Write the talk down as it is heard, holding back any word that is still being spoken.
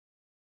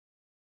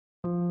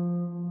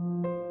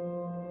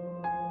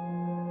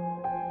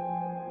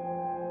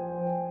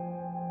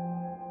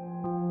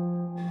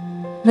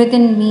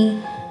Within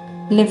me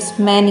lives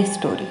many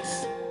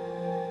stories.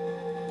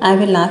 I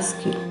will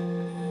ask you,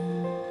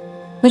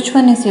 which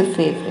one is your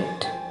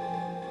favorite?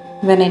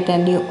 When I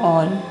tell you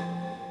all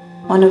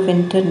on a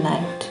winter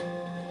night,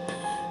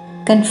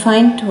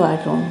 confined to our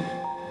room,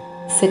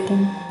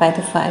 sitting by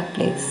the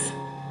fireplace.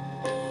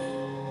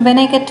 When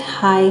I get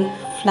high,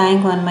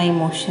 flying on my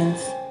emotions,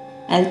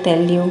 I'll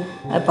tell you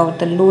about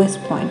the lowest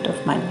point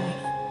of my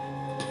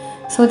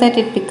life so that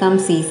it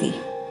becomes easy.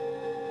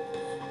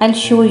 I'll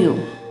show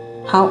you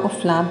how a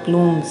flower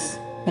blooms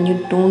when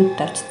you don't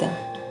touch them.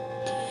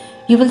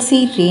 You will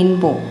see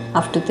rainbow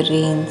after the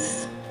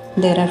rains.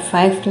 There are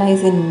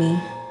fireflies in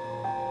me.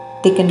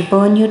 They can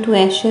burn you to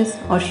ashes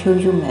or show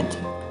you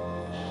magic,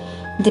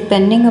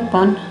 depending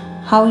upon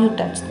how you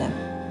touch them.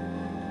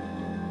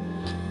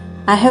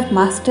 I have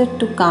mastered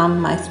to calm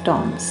my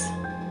storms.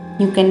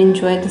 You can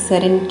enjoy the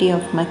serenity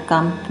of my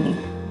company.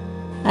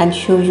 I'll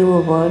show you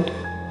a word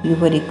you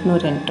were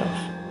ignorant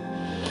of.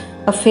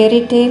 A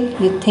fairy tale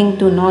you think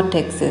do not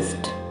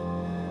exist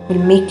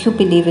will make you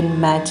believe in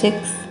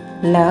magics,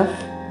 love,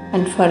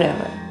 and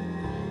forever.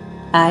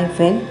 I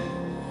will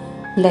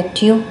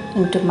let you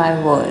into my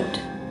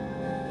world.